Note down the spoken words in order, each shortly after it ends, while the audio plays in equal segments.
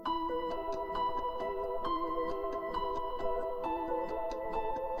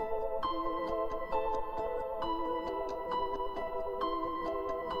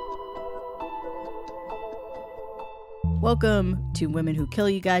Welcome to Women Who Kill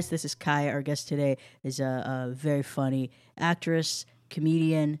You Guys. This is Kai. Our guest today is a very funny actress,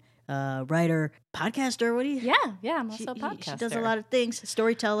 comedian, writer, podcaster. What do you? Yeah, I'm also a podcaster. She does a lot of things.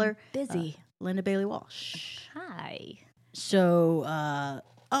 Storyteller. Busy. Linda Bailey Walsh. Hi. So,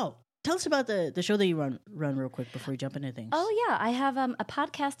 tell us about the show that you run real quick before we jump into things. Oh, yeah. I have a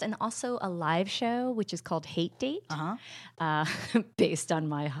podcast and also a live show, which is called Hate Date, based on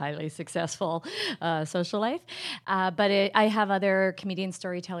my highly successful social life. I have other comedian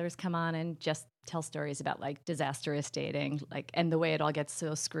storytellers come on and just tell stories about like disastrous dating, and the way it all gets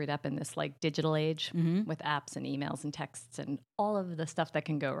so screwed up in this like digital age with apps and emails and texts and all of the stuff that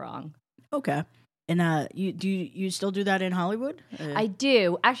can go wrong. Okay. And you still do that in Hollywood? I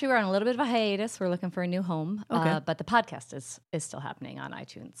do. Actually, we're on a little bit of a hiatus. We're looking for a new home. Okay. But the podcast is still happening on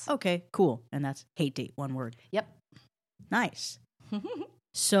iTunes. Okay, cool. And that's Hate Date, one word. Yep. Nice.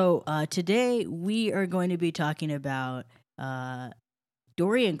 So today we are going to be talking about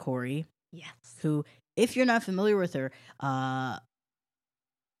Dorian Corey. Yes. Who, if you're not familiar with her,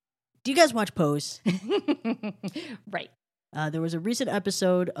 do you guys watch Pose? Right. There was a recent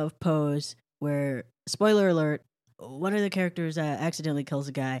episode of Pose where, spoiler alert, one of the characters accidentally kills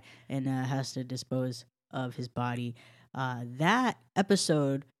a guy and has to dispose of his body. That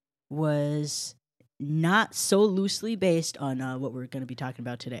episode was not so loosely based on what we're going to be talking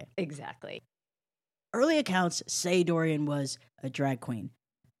about today. Exactly. Early accounts say Dorian was a drag queen,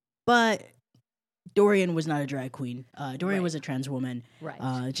 but Dorian was not a drag queen. Dorian was a trans woman.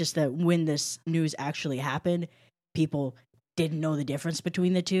 Right. Just that when this news actually happened, people didn't know the difference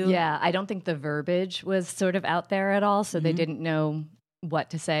between the two. Yeah, I don't think the verbiage was sort of out there at all, so they didn't know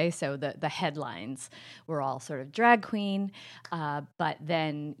what to say. So the headlines were all sort of drag queen. But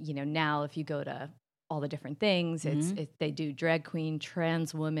then, now if you go to all the different things, they do drag queen,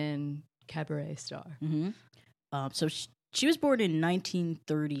 trans woman, cabaret star. So she was born in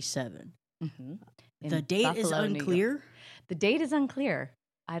 1937. The date Buffalo, is unclear. The date is unclear.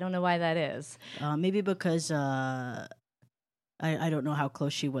 I don't know why that is. Maybe because I don't know how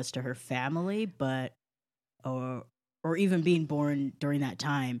close she was to her family, but or even being born during that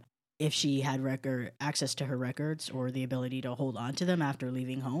time, if she had access to her records or the ability to hold on to them after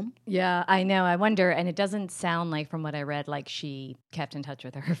leaving home. Yeah, I know. I wonder, and it doesn't sound like, from what I read, like she kept in touch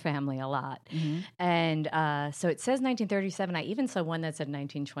with her family a lot. And so it says 1937. I even saw one that said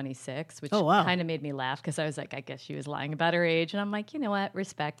 1926, which kind of made me laugh because I was like, I guess she was lying about her age. And I'm like, you know what?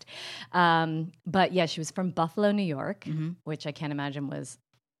 Respect. But yeah, she was from Buffalo, New York, which I can't imagine was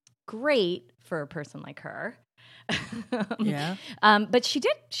great for a person like her. Yeah. But she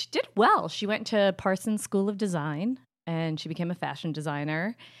did well. She went to Parsons School of Design and she became a fashion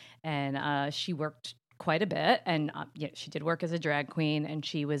designer, and she worked quite a bit, and she did work as a drag queen, and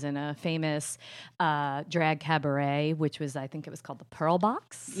she was in a famous drag cabaret, which was, I think it was called the Pearl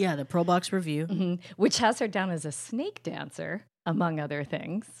Box. Yeah, the Pearl Box Review. Which has her down as a snake dancer, among other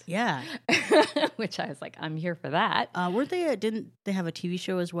things. Yeah. Which I was like, I'm here for that. Weren't they? Didn't they have a TV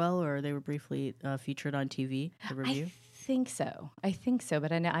show as well, or they were briefly featured on TV? The Review. I think so,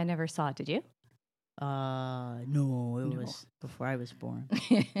 but I never saw it. Did you? No, it was before I was born.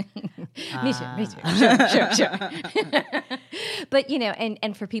 Me too. Sure. But,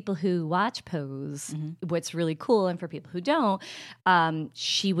 and for people who watch Pose, what's really cool, and for people who don't,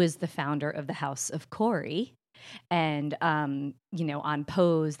 she was the founder of the House of Corey. And, on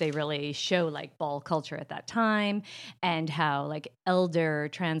Pose, they really show like ball culture at that time and how like elder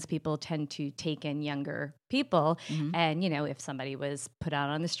trans people tend to take in younger people. And, if somebody was put out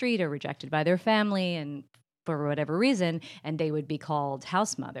on the street or rejected by their family and for whatever reason, and they would be called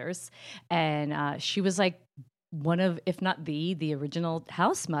house mothers. And she was like one of, if not the original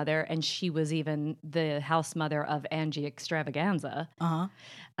house mother, and she was even the house mother of Angie Extravaganza,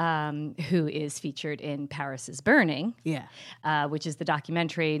 who is featured in Paris is Burning, which is the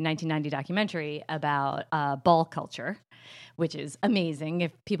 1990 documentary about ball culture, which is amazing.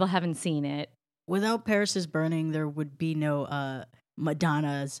 If people haven't seen it, without Paris is Burning, there would be no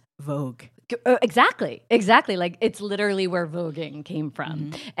Madonna's Vogue. Exactly. Like, it's literally where voguing came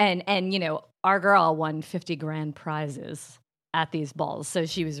from. And our girl won 50 grand prizes at these balls. So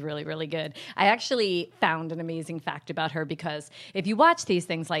she was really, really good. I actually found an amazing fact about her, because if you watch these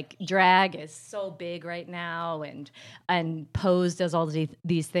things, like drag is so big right now, and Pose does all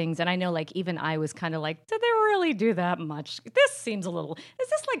these things. And I know, like, even I was kind of like, did they really do that much? This seems a little, is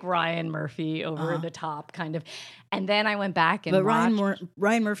this like Ryan Murphy over the top kind of? And then I went back and watched.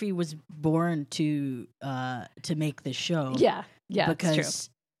 Ryan Murphy was born to make the show. Yeah, because it's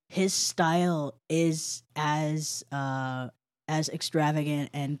true. His style is as extravagant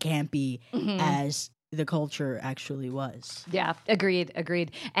and campy as the culture actually was. Yeah,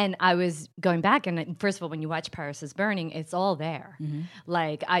 agreed. And I was going back, and first of all, when you watch Paris is Burning, it's all there.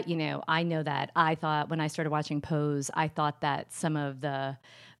 Like I know that I thought when I started watching Pose, I thought that some of the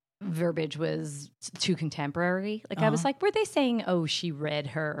verbiage was too contemporary. Like I was like, were they saying, "Oh, she read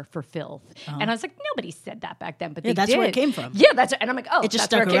her for filth"? And I was like, nobody said that back then, but they that's did. where it came from. Yeah, and I'm like, oh, it just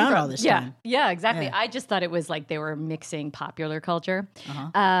that's stuck where it came around from. all this time. Yeah, exactly. Yeah. I just thought it was like they were mixing popular culture,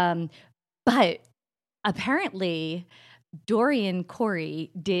 but apparently Dorian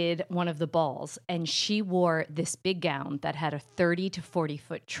Corey did one of the balls, and she wore this big gown that had a 30 to 40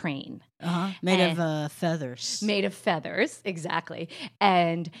 foot train. Made of feathers. Made of feathers, exactly.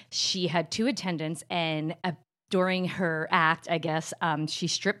 And she had 2 attendants, and during her act, I guess, she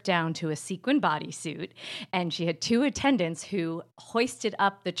stripped down to a sequin bodysuit, and she had 2 attendants who hoisted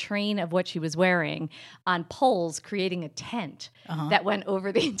up the train of what she was wearing on poles, creating a tent that went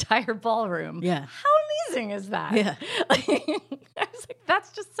over the entire ballroom. Yeah. How amazing is that? Yeah. I was like,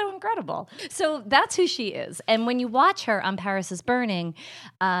 that's just so incredible. So that's who she is. And when you watch her on Paris is Burning,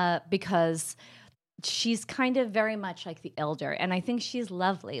 because she's kind of very much like the elder, and I think she's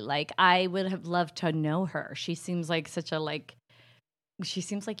lovely. Like I would have loved to know her. She seems like she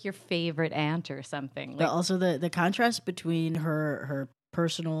seems like your favorite aunt or something. But also the contrast between her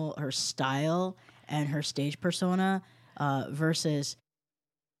style and her stage persona versus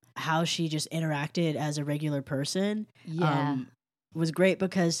how she just interacted as a regular person was great,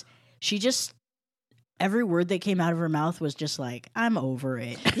 because she just, every word that came out of her mouth was just like, I'm over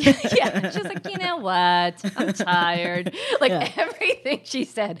it. Yeah, she's like, you know what? I'm tired. Like everything she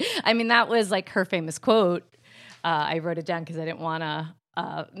said. I mean, that was like her famous quote. I wrote it down because I didn't want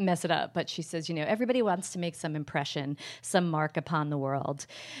to mess it up. But she says, everybody wants to make some impression, some mark upon the world.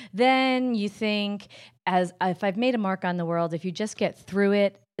 Then you think, if I've made a mark on the world, if you just get through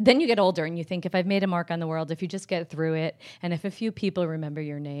it, then you get older and you think, if I've made a mark on the world, if you just get through it, and if a few people remember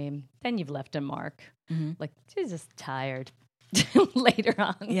your name, then you've left a mark. Like, she's just tired later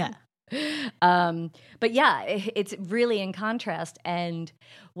on. Yeah. But yeah, it's really in contrast. And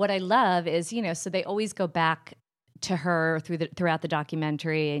what I love is, so they always go back to her throughout the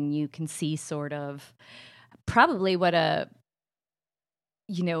documentary, and you can see sort of probably what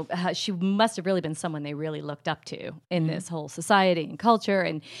she must have really been someone they really looked up to in this whole society and culture.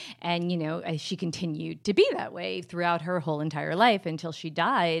 And she continued to be that way throughout her whole entire life until she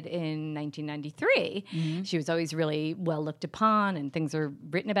died in 1993. She was always really well looked upon, and things are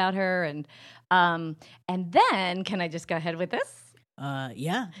written about her. And then, can I just go ahead with this?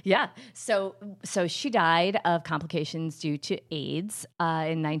 Yeah. So she died of complications due to AIDS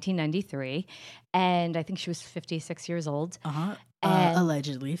in 1993, and I think she was 56 years old.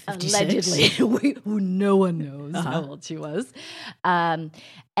 Allegedly 56. Allegedly. No one knows how old she was. And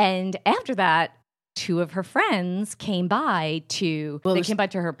after that, 2 of her friends came by to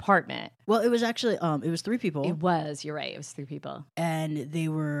her apartment. Well, it was actually it was 3 people. You're right. It was 3 people. And they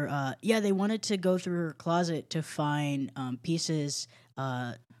were they wanted to go through her closet to find pieces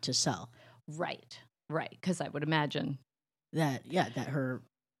to sell. Right. Because I would imagine that her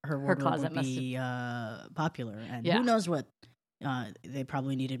wardrobe would be popular, and who knows what they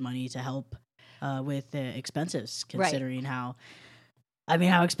probably needed money to help with the expenses, considering how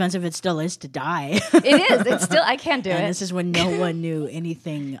expensive it still is to die. It is. It's still, I can't do it. And this is when no one knew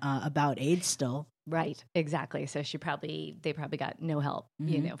anything about AIDS still. Right, exactly. So they probably got no help,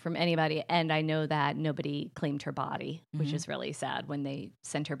 from anybody. And I know that nobody claimed her body, which is really sad. When they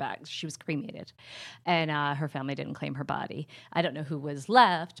sent her back, she was cremated, and her family didn't claim her body. I don't know who was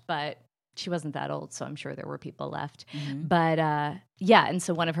left, but she wasn't that old, so I'm sure there were people left. But and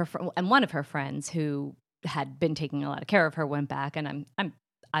so one of her friends who had been taking a lot of care of her went back, and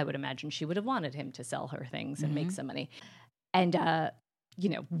I would imagine she would have wanted him to sell her things and make some money. And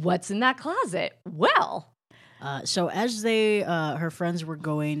what's in that closet? Well, so as her friends were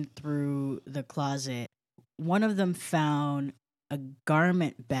going through the closet, one of them found a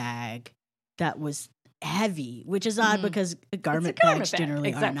garment bag that was heavy, which is odd because garment bags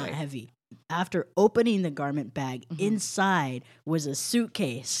generally are not heavy. After opening the garment bag, inside was a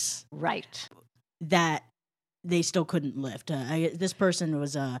suitcase. Right. That they still couldn't lift. This person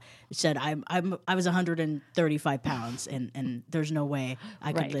was said, I was 135 pounds, and there's no way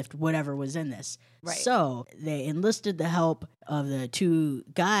I could lift whatever was in this. Right. So they enlisted the help of the 2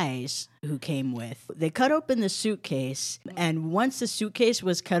 guys who came with. They cut open the suitcase, and once the suitcase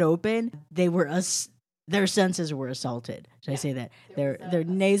was cut open, their senses were assaulted. Should I say that? Their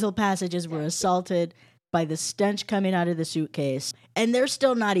nasal passages were assaulted by the stench coming out of the suitcase, and they're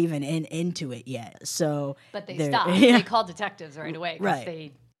still not even into it yet. So, but they stopped. Yeah. They called detectives right away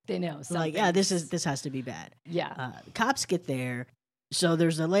because They know like, yeah, this has to be bad. Yeah. Cops get there, so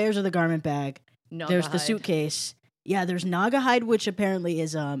there's the layers of the garment bag. Naga There's the hide. suitcase. Yeah, there's Naga hide, which apparently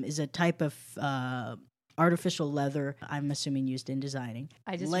is a type of artificial leather. I'm assuming used in designing.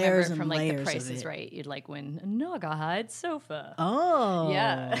 I just layers remember and from like layers The Price of is it. Right. You'd like win a Naga hide sofa. Oh,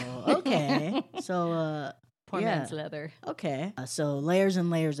 Yeah. Okay. So, Poor yeah. man's leather. Okay. So layers and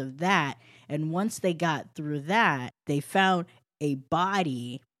layers of that, and once they got through that, they found a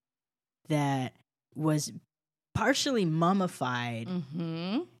body that was partially mummified.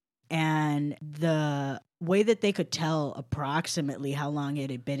 Mm-hmm. And the way that they could tell approximately how long it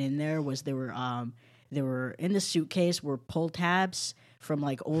had been in there was there were in the suitcase were pull tabs from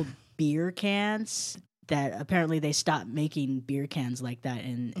like old beer cans that apparently they stopped making beer cans like that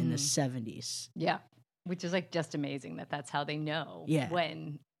in the 70s. Yeah. Which is like just amazing that that's how they know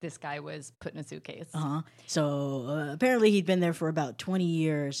when this guy was put in a suitcase. So apparently he'd been there for about 20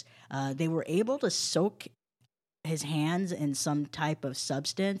 years. They were able to soak his hands in some type of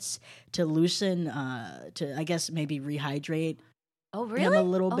substance to loosen, to I guess maybe rehydrate Oh, really? him a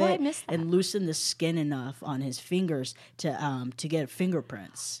little bit, I missed that. and loosen the skin enough on his fingers to get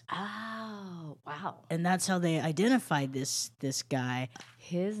fingerprints. Oh, wow. And that's how they identified this guy.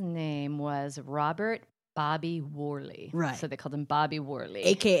 His name was Robert Bobby Worley. Right. So they called him Bobby Worley.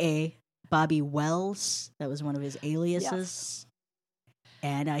 AKA Bobby Wells. That was one of his aliases.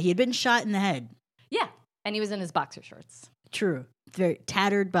 And he had been shot in the head. Yeah. And he was in his boxer shorts. True. Very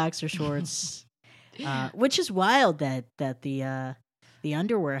tattered boxer shorts. Which is wild that the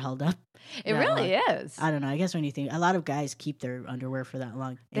underwear held up. It really is. I don't know. I guess when you think, a lot of guys keep their underwear for that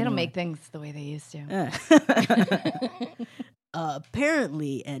long. They don't anyway. make things the way they used to.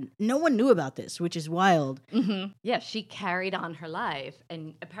 Apparently, and no one knew about this, which is wild. Mm-hmm. Yeah, she carried on her life,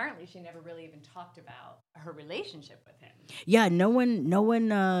 and apparently she never really even talked about her relationship with him. Yeah,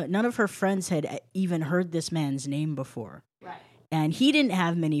 none of her friends had even heard this man's name before. Right. And he didn't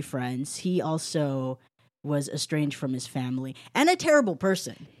have many friends. He also was estranged from his family and a terrible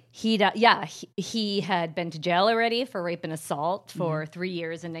person. He had been to jail already for rape and assault for 3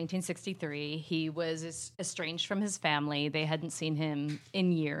 years in 1963. He was estranged from his family. They hadn't seen him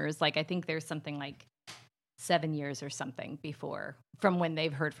in years. Like, I think there's something like 7 years or something before, from when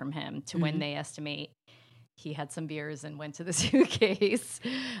they've heard from him to when they estimate he had some beers and went to the suitcase.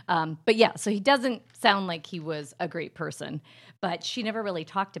 But yeah, so he doesn't sound like he was a great person, but she never really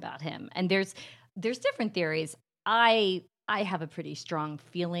talked about him. And there's different theories. I have a pretty strong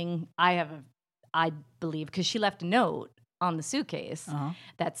feeling. I believe, because she left a note on the suitcase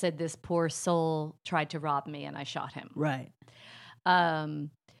that said, "This poor soul tried to rob me and I shot him." Right. But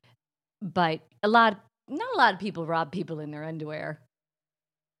not a lot of people rob people in their underwear.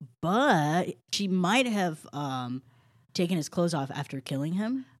 But she might have taken his clothes off after killing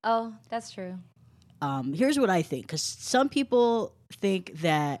him. Oh, that's true. Here's what I think, because some people think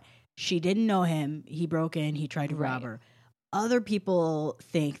that she didn't know him. He broke in. He tried to rob her. Other people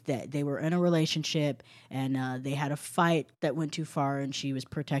think that they were in a relationship and they had a fight that went too far and she was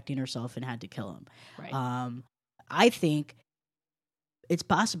protecting herself and had to kill him. Right. I think it's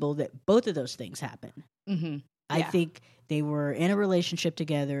possible that both of those things happen. Mm-hmm. I think they were in a relationship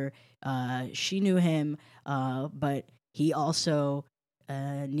together. She knew him, but he also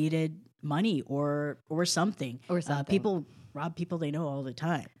needed money or something. Or something. People rob people they know all the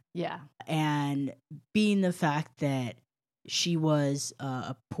time. Yeah. And being the fact that she was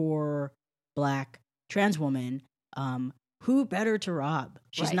a poor black trans woman, who better to rob?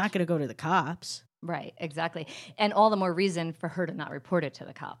 She's not going to go to the cops. Right, exactly. And all the more reason for her to not report it to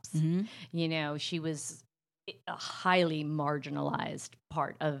the cops. Mm-hmm. You know, she was a highly marginalized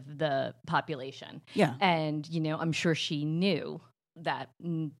part of the population. Yeah. And, you know, I'm sure she knew that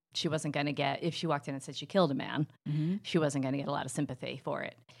she wasn't going to get, if she walked in and said she killed a man, she wasn't going to get a lot of sympathy for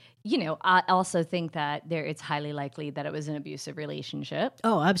it. You know, I also think that it's highly likely that it was an abusive relationship.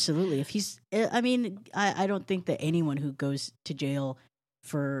 Oh, absolutely. If he's, I mean, I don't think that anyone who goes to jail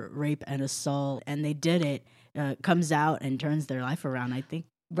for rape and assault and they did it comes out and turns their life around. I think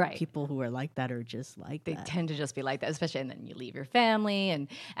people who are like that are just like they that. Tend to just be like that, especially, and then you leave your family, and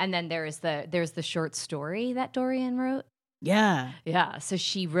then there's the short story that Dorian wrote. Yeah. So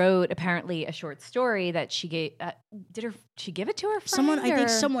she wrote apparently a short story that she gave. Did she give it to her friend? I think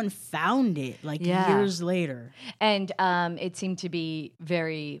someone found it like years later, and it seemed to be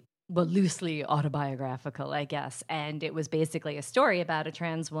very loosely autobiographical, I guess. And it was basically a story about a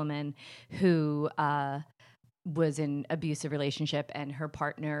trans woman who was in an abusive relationship, and her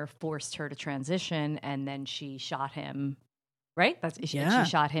partner forced her to transition, and then she shot him. Right? She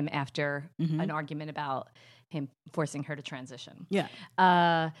shot him after an argument about him forcing her to transition. Yeah.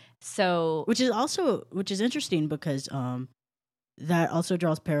 So which is interesting because that also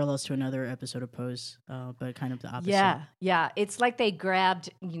draws parallels to another episode of Pose, but kind of the opposite. Yeah. It's like they grabbed,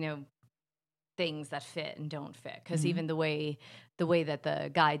 things that fit and don't fit, because even the way that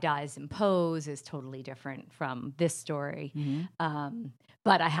the guy dies in Pose is totally different from this story.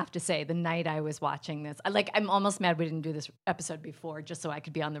 But I have to say, the night I was watching this, I'm almost mad we didn't do this episode before, just so I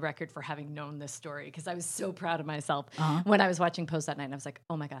could be on the record for having known this story, because I was so proud of myself when I was watching Pose that night. And I was like,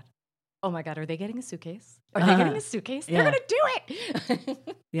 oh my God, are they getting a suitcase? Are they getting a suitcase? They're going to do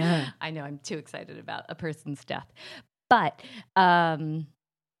it. Yeah. I know, I'm too excited about a person's death. But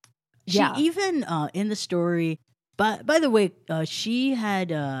she even in the story, but by the way, she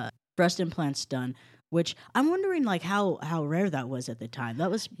had breast implants done, which I'm wondering how rare that was at the time. That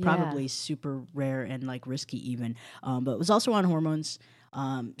was probably super rare and risky even. But it was also on hormones.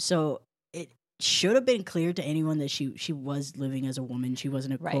 So it should have been clear to anyone that she was living as a woman. She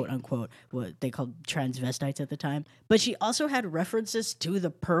wasn't a quote unquote what they called transvestites at the time. But she also had references to the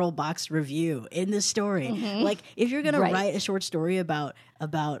Pearl Box Review in the story. If you're gonna write a short story about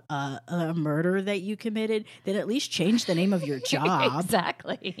a murder that you committed, then at least change the name of your job.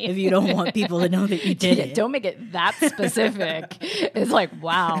 Exactly. If you don't want people to know that you did it, don't make it that specific. It's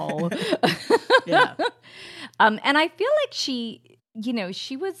wow. Yeah. And I feel like she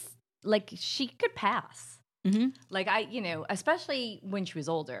was. She could pass. Especially when she was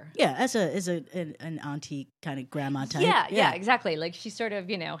older. Yeah, as an auntie kind of grandma type. Yeah, exactly. She sort of,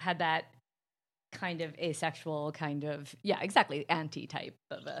 had that kind of asexual kind of, exactly, auntie type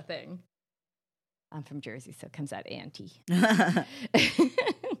of a thing. I'm from Jersey, so it comes out auntie.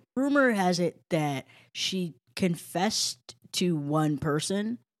 Rumor has it that she confessed to one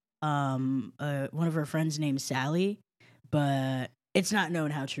person, one of her friends named Sally, but it's not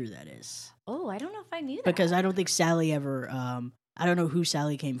known how true that is. Oh, I don't know if I knew that. Because I don't think Sally ever, I don't know who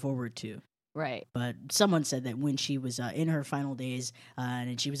Sally came forward to. Right. But someone said that when she was in her final days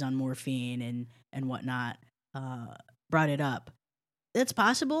and she was on morphine and whatnot, brought it up. It's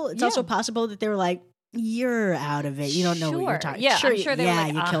possible. It's also possible that they were like, you're out of it. You don't know what you're talking about. Yeah, I'm sure they were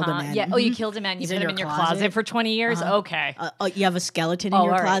you killed a man. Yeah. Oh, you killed a man. You put him in your closet for 20 years? Okay. You have a skeleton in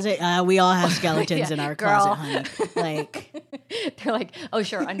your closet? Right. We all have skeletons in our closet, honey. They're like, oh,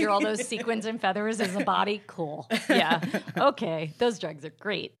 sure. Under all those sequins and feathers is a body? Cool. Yeah. Okay. Those drugs are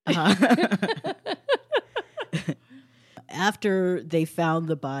great. After they found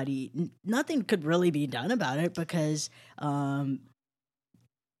the body, nothing could really be done about it because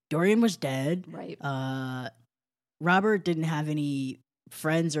Dorian was dead. Right. Robert didn't have any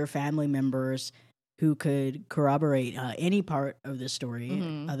friends or family members who could corroborate any part of the story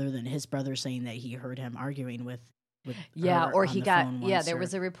other than his brother saying that he heard him arguing with or he got there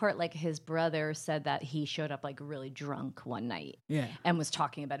was a report his brother said that he showed up really drunk one night and was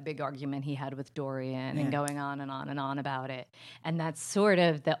talking about a big argument he had with Dorian and going on and on and on about it, and that's sort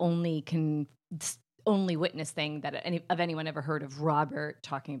of the only witness thing that anyone ever heard of Robert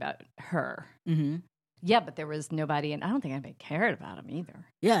talking about her. Yeah, but there was nobody, and I don't think anybody cared about him either.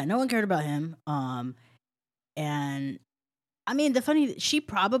 Yeah, no one cared about him. And I mean, she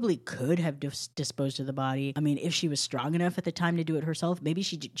probably could have disposed of the body. I mean, if she was strong enough at the time to do it herself, maybe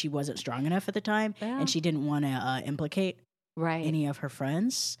she wasn't strong enough at the time, and she didn't want to implicate any of her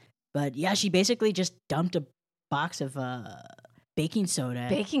friends. But yeah, she basically just dumped a box of baking soda.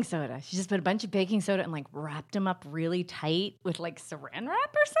 She just put a bunch of baking soda and wrapped them up really tight with saran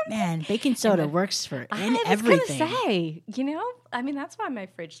wrap or something. Man, baking soda works for everything. I was gonna say, I mean, that's why my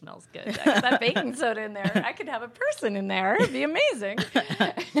fridge smells good. I got that baking soda in there. I could have a person in there. It'd be amazing.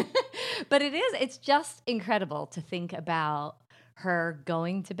 But it's just incredible to think about her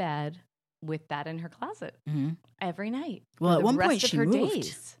going to bed with that in her closet every night. Well, at one point she moved.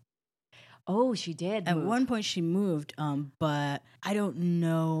 Days. Oh, she did. At one point she moved, but I don't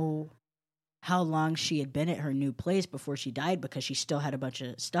know how long she had been at her new place before she died because she still had a bunch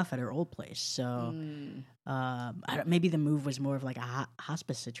of stuff at her old place. So maybe the move was more of a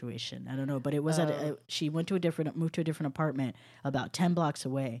hospice situation. I don't know, but it was she moved to a different apartment about 10 blocks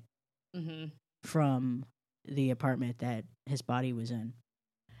away from the apartment that his body was in.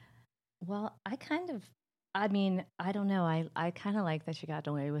 Well, I don't know. I kind of like that she got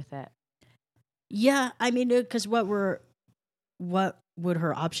away with it. Yeah, I mean, because what would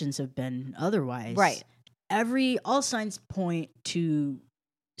her options have been otherwise? Right. All signs point to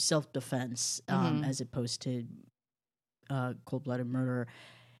self-defense as opposed to cold-blooded murder.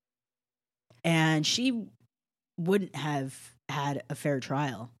 And she wouldn't have had a fair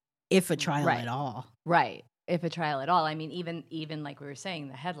trial, if a trial at all. Right. if a trial at all. I mean, even like we were saying,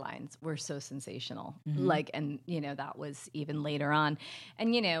 the headlines were so sensational. Like, and that was even later on.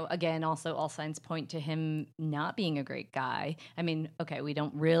 And again, also all signs point to him not being a great guy. I mean, okay, we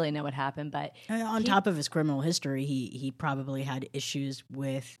don't really know what happened, but on top of his criminal history, he probably had issues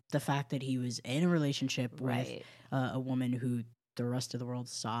with the fact that he was in a relationship with a woman who the rest of the world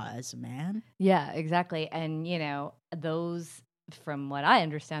saw as a man. Yeah, exactly. And those, from what I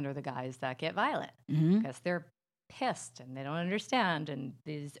understand, are the guys that get violent because they're pissed and they don't understand and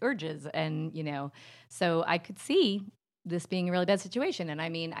these urges. And, so I could see this being a really bad situation. And I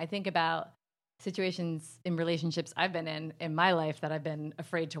mean, I think about situations in relationships I've been in my life that I've been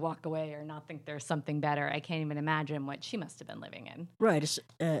afraid to walk away or not think there's something better. I can't even imagine what she must have been living in. Right.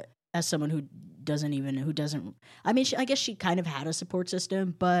 As someone who doesn't, I mean, I guess she kind of had a support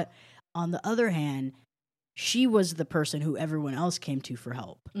system, but on the other hand, she was the person who everyone else came to for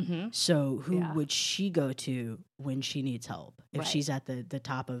help. So who would she go to when she needs help if she's at the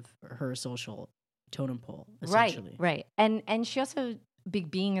top of her social totem pole, essentially? Right. And she also,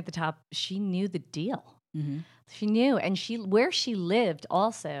 being at the top, she knew the deal. She knew, and where she lived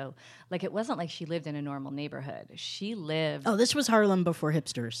also, like it wasn't like she lived in a normal neighborhood. She lived. Oh, this was Harlem before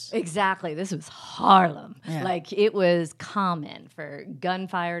hipsters. Exactly, this was Harlem. Yeah. Like it was common for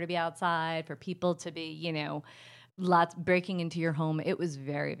gunfire to be outside, for people to be, lots breaking into your home. It was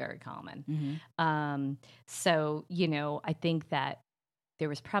very, very common. So I think that there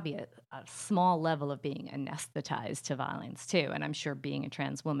was probably a small level of being anesthetized to violence too. And I'm sure being a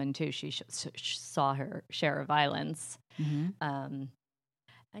trans woman too, she saw her share of violence.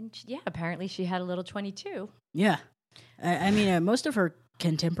 Apparently she had a little 22. Yeah. I mean, most of her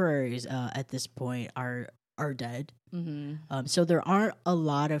contemporaries at this point are dead. So there aren't a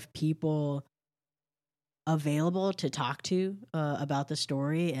lot of people available to talk to about the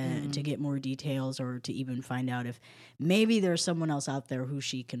story and to get more details or to even find out if maybe there's someone else out there who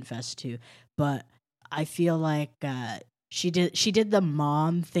she confessed to. But I feel like she did the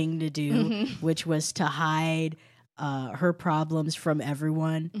mom thing to do, which was to hide her problems from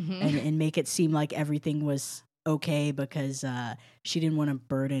everyone and make it seem like everything was okay because she didn't want to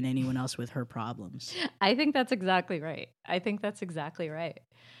burden anyone else with her problems. I think that's exactly right.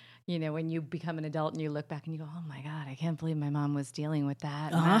 When you become an adult and you look back and you go, oh my God, I can't believe my mom was dealing with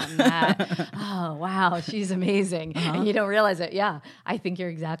that and that. Oh, wow, she's amazing. And you don't realize it. Yeah, I think you're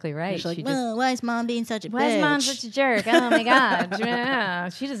exactly right. She's like, why is mom being such a bitch? Why is mom such a jerk? Oh my God. Yeah,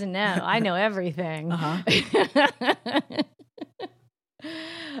 she doesn't know. I know everything.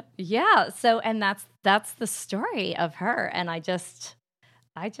 Yeah, so, and that's the story of her. And I just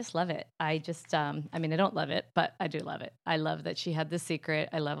love it. I don't love it, but I do love it. I love that she had the secret.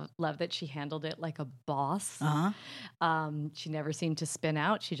 I love that she handled it like a boss. She never seemed to spin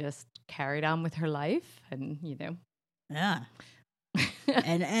out. She just carried on with her life and, Yeah.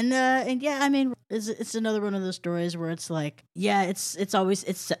 and yeah, I mean, it's another one of those stories where it's like, yeah, it's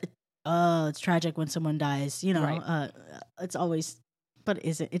tragic when someone dies, Right. It's always, but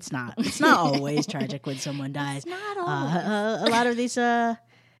it's not always tragic when someone dies. It's not always. A lot of these,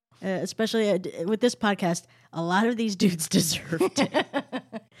 especially with this podcast, a lot of these dudes deserved it.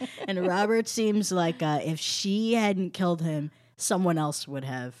 And Robert seems like if she hadn't killed him, someone else would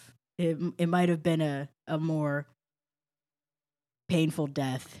have. It might have been a more painful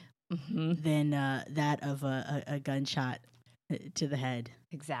death than that of a gunshot to the head.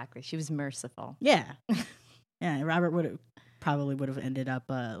 Exactly. She was merciful. Yeah. Yeah, Robert probably would have ended up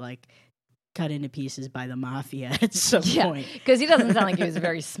like cut into pieces by the mafia at some point. Because he doesn't sound like he was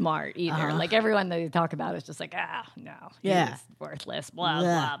very smart either. Like everyone that you talk about is just like, no, he's worthless, blah,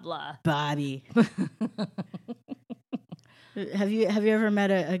 blah, blah. Bobby. Have you ever met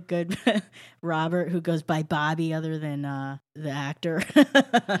a good Robert who goes by Bobby other than the actor?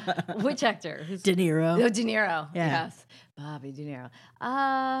 Which actor? De Niro. Oh, De Niro. Yeah. Yes. Bobby De Niro.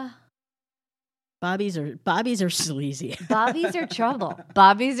 Bobbies are sleazy. Bobbies are trouble.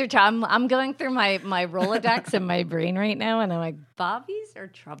 I'm going through my Rolodex in my brain right now, and I'm like, Bobbies are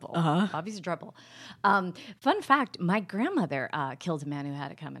trouble. Bobbies are trouble. Fun fact: my grandmother killed a man who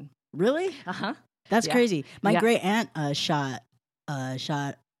had it coming. Really? That's crazy. My great aunt shot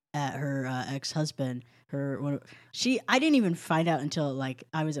at her ex-husband. I didn't even find out until like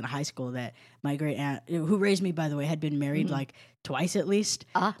I was in high school that my great aunt, who raised me by the way, had been married like twice at least.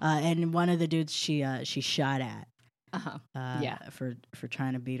 And one of the dudes she shot at. For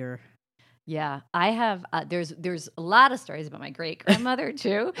trying to beat her Yeah, I have. There's a lot of stories about my great grandmother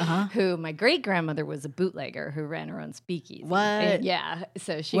too. Who my great grandmother was a bootlegger who ran her own speakeasy. What? And yeah,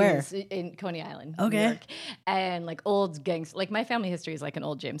 so she was in Coney Island, New York, and like old gangs. Like my family history is like an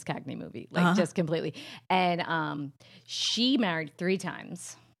old James Cagney movie, like just completely. And she married 3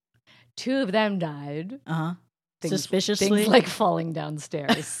 times. 2 of them died. Suspiciously? Things like falling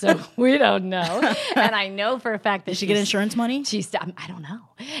downstairs. So we don't know. And I know for a fact that Did she get insurance money? I don't know.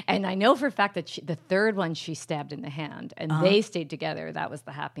 And I know for a fact that the 3rd one she stabbed in the hand, and they stayed together. That was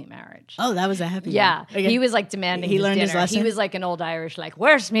the happy marriage. Oh, that was a happy Yeah. one. Okay. He was like demanding He his learned dinner. his lesson? He was like an old Irish, like,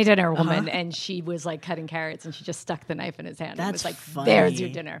 where's me dinner, woman? And she was like cutting carrots, and she just stuck the knife in his hand. That's and was like, funny. there's your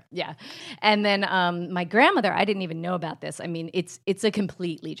dinner. Yeah. And then my grandmother, I didn't even know about this. I mean, it's a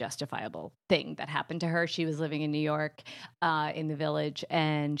completely justifiable thing that happened to her. She was living in New York. In the Village,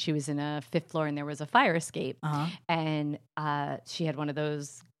 and she was in a 5th floor, and there was a fire escape, and she had one of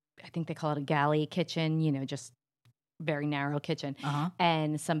those, I think they call it a galley kitchen, just very narrow kitchen,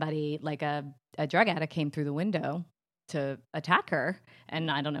 and somebody like a drug addict came through the window to attack her,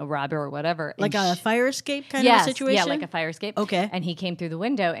 and I don't know, rob her or whatever. Like a fire escape kind of a situation? Yeah, like a fire escape. Okay. And he came through the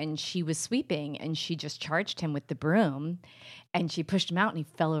window, and she was sweeping, and she just charged him with the broom, and she pushed him out, and he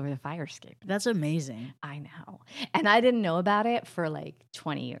fell over the fire escape. That's amazing. I know. And I didn't know about it for like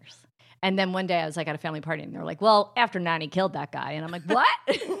 20 years. And then one day I was like at a family party, and they were like, well, after 9, he killed that guy. And I'm like, what?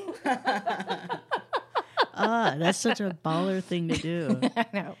 That's such a baller thing to do. I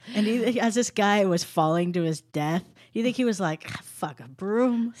know. And as this guy was falling to his death, you think he was like, fuck, a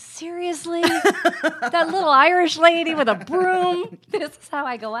broom? Seriously? That little Irish lady with a broom? This is how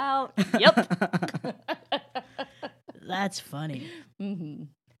I go out? Yep. That's funny. Mm-hmm.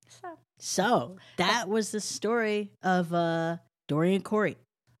 So that was the story of Dorian Corey.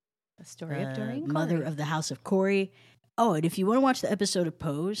 The story of Dorian Corey. Mother of the House of Corey. Oh, and if you want to watch the episode of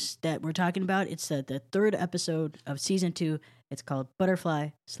Pose that we're talking about, it's the 3rd episode of season 2. It's called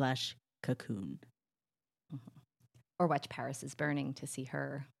Butterfly/Cocoon. Or watch Paris is Burning to see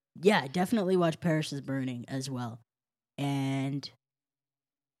her. Yeah, definitely watch Paris is Burning as well. And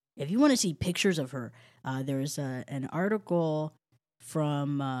if you want to see pictures of her, there's an article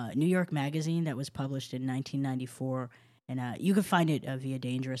from New York Magazine that was published in 1994, and you can find it via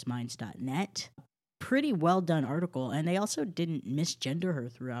dangerousminds.net. Pretty well done article, and they also didn't misgender her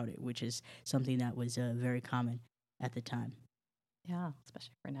throughout it, which is something that was very common at the time. Yeah,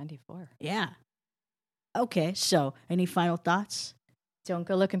 especially for 94. Yeah. Okay, so any final thoughts? Don't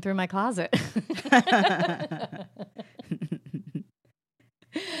go looking through my closet.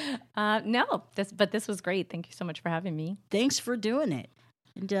 No, this was great. Thank you so much for having me. Thanks for doing it.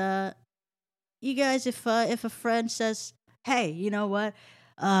 And you guys, if a friend says, "Hey, you know what?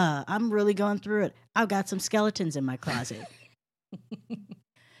 I'm really going through it. I've got some skeletons in my closet."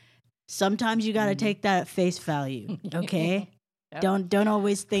 Sometimes you got to take that at face value, okay? Yep. Don't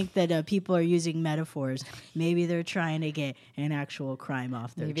always think that people are using metaphors. Maybe they're trying to get an actual crime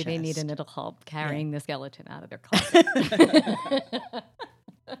off their chest. Maybe they need a little help carrying the skeleton out of their closet.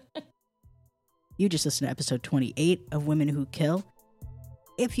 You just listened to episode 28 of Women Who Kill.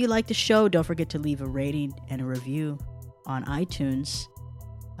 If you like the show, don't forget to leave a rating and a review on iTunes,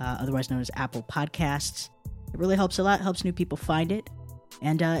 otherwise known as Apple Podcasts. It really helps a lot, helps new people find it.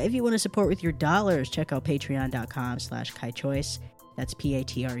 And if you want to support with your dollars, check out patreon.com/KaiChoyce. That's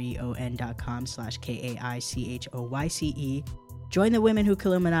patreon.com/KAICHOYCE. Join the Women Who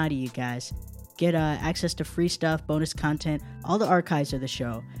Kill Illuminati, you guys. Get access to free stuff, bonus content, all the archives of the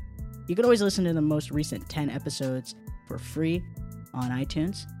show. You can always listen to the most recent 10 episodes for free on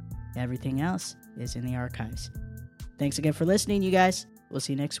iTunes. Everything else is in the archives. Thanks again for listening, you guys. We'll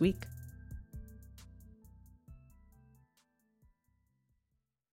see you next week.